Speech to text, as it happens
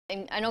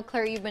And I know,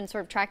 Claire, you've been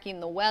sort of tracking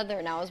the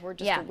weather now as we're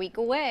just a week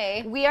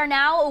away. We are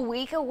now a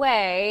week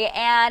away,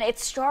 and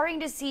it's starting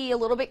to see a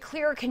little bit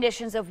clearer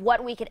conditions of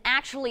what we can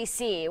actually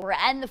see. We're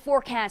in the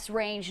forecast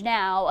range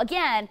now.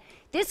 Again,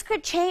 this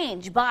could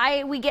change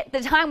by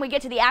the time we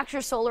get to the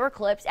actual solar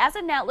eclipse. As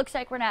of now, it looks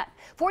like we're at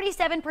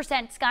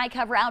 47% sky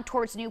cover out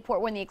towards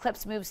Newport when the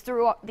eclipse moves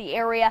through the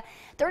area,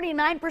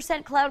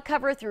 39% cloud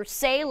cover through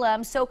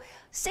Salem, so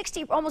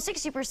almost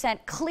 60%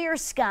 clear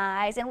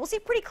skies, and we'll see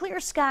pretty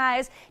clear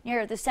skies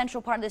near the central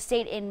part of the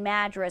state in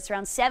Madras,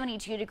 around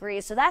 72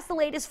 degrees. So that's the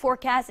latest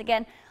forecast.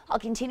 Again, I'll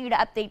continue to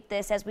update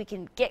this as we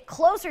can get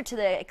closer to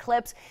the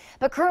eclipse.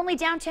 But currently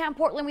downtown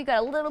Portland, we've got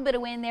a little bit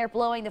of wind there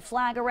blowing the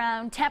flag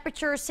around.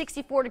 Temperatures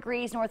 64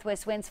 degrees,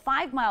 northwest winds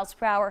 5 miles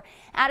per hour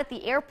out at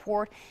the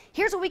airport.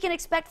 Here's what we can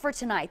expect for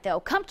tonight, though.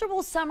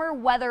 Comfortable summer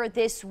weather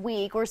this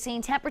week. We're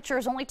seeing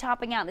temperatures only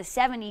topping out in the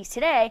 70s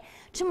today.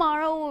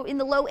 Tomorrow in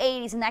the low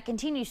 80s, and that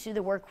continues through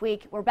the work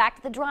week. We're back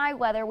to the dry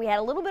weather. We had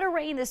a little bit of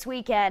rain this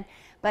weekend,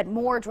 but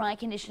more dry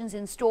conditions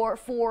in store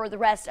for the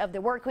rest of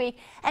the work week,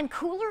 and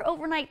cooler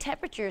overnight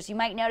temperatures. You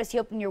might notice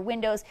you open your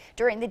windows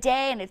during the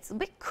day and it's a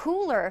bit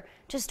cooler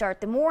to start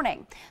the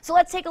morning. So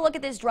let's take a look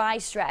at this dry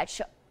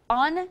stretch.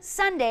 On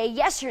Sunday,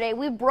 yesterday,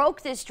 we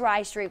broke this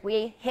dry streak.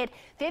 We hit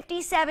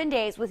 57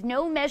 days with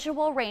no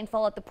measurable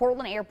rainfall at the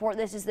Portland airport.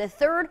 This is the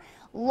third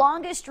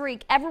longest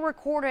streak ever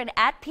recorded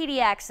at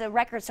PDX. The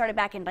record started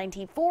back in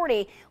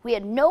 1940. We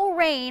had no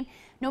rain,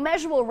 no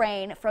measurable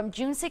rain from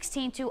June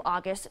 16 to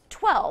August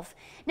 12.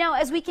 Now,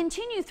 as we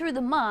continue through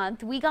the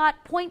month, we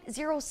got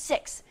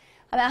 0.06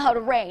 amount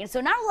of rain. So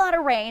not a lot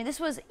of rain. This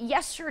was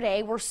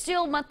yesterday. We're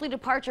still monthly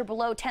departure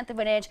below 1/10 of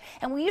an inch,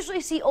 and we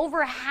usually see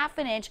over a ½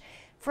 an inch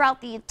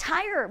throughout the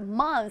entire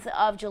month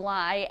of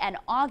July and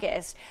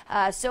August.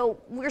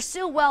 So we're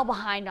still well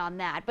behind on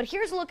that. But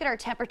here's a look at our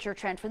temperature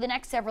trend for the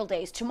next several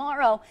days.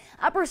 Tomorrow,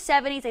 upper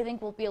 70s, I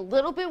think will be a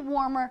little bit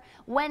warmer.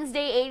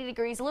 Wednesday, 80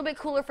 degrees, a little bit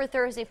cooler for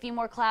Thursday, a few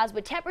more clouds,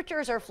 but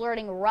temperatures are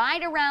flirting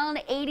right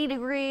around 80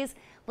 degrees,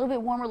 a little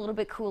bit warmer, a little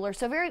bit cooler.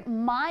 So very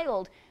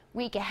mild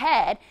week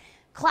ahead.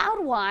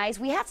 Cloud-wise,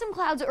 we had some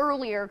clouds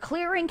earlier.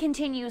 Clearing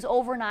continues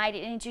overnight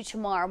and into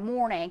tomorrow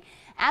morning.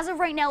 As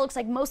of right now, it looks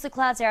like most of the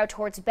clouds are out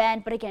towards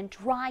Bend, but again,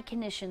 dry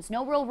conditions.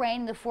 No real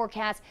rain in the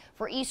forecast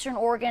for eastern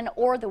Oregon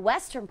or the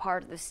western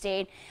part of the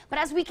state. But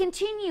as we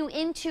continue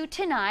into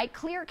tonight,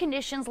 clear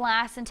conditions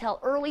last until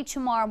early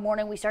tomorrow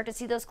morning. We start to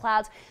see those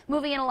clouds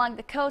moving in along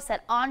the coast,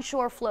 that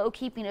onshore flow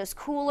keeping us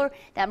cooler,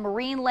 that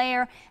marine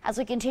layer. As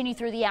we continue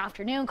through the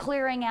afternoon,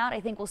 clearing out, I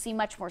think we'll see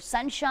much more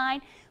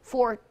sunshine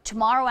for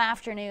tomorrow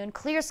afternoon.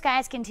 Clear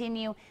skies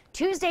continue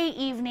Tuesday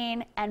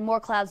evening, and more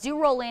clouds do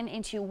roll in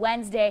into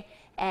Wednesday,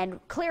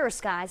 and clearer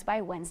skies by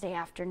Wednesday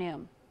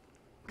afternoon.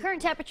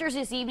 Current temperatures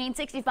this evening,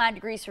 65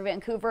 degrees for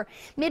Vancouver,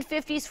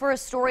 mid-50s for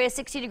Astoria,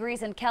 60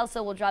 degrees in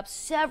Kelso. Will drop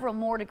several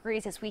more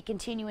degrees as we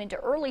continue into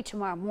early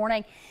tomorrow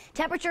morning.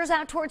 Temperatures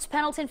out towards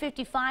Pendleton,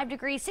 55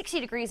 degrees, 60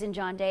 degrees in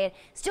John Day.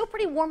 Still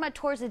pretty warm out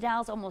towards the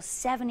Dalles, almost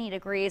 70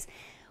 degrees.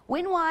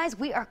 Wind-wise,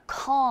 we are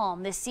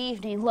calm this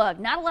evening. Look,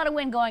 not a lot of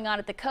wind going on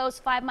at the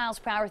coast, 5 miles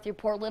per hour through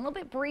Portland, a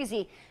little bit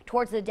breezy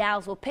towards the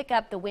Dalles. We'll pick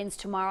up the winds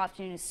tomorrow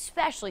afternoon,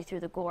 especially through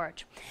the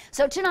gorge.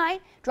 So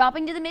tonight,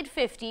 dropping to the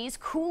mid-50s,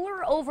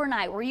 cooler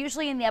overnight. We're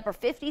usually in the upper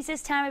 50s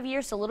this time of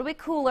year, so a little bit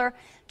cooler.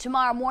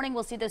 Tomorrow morning,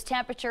 we'll see those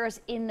temperatures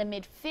in the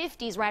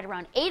mid-50s right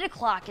around 8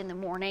 o'clock in the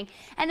morning.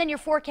 And then your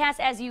forecast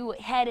as you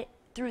head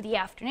through the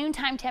afternoon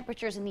time,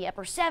 temperatures in the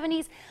upper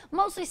 70s,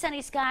 mostly sunny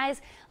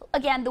skies.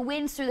 Again, the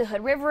winds through the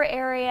Hood River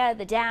area,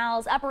 the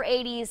Dalles, upper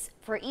 80s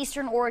for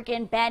eastern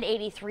Oregon, Bend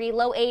 83,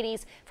 low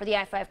 80s for the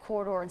I-5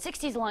 corridor, and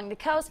 60s along the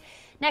coast.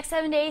 Next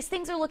 7 days,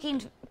 things are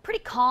looking pretty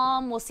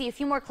calm. We'll see a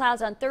few more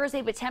clouds on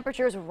Thursday, but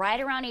temperatures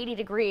right around 80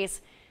 degrees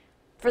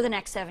for the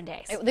next 7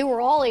 days. They were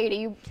all 80.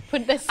 You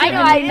put this. I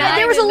know.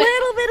 There was a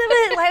little bit of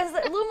it,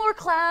 like a little more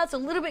clouds, a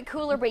little bit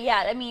cooler, but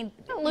yeah, I mean,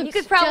 you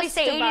could probably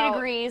say 80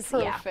 degrees.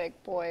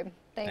 Perfect, boy.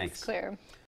 Thanks, Claire.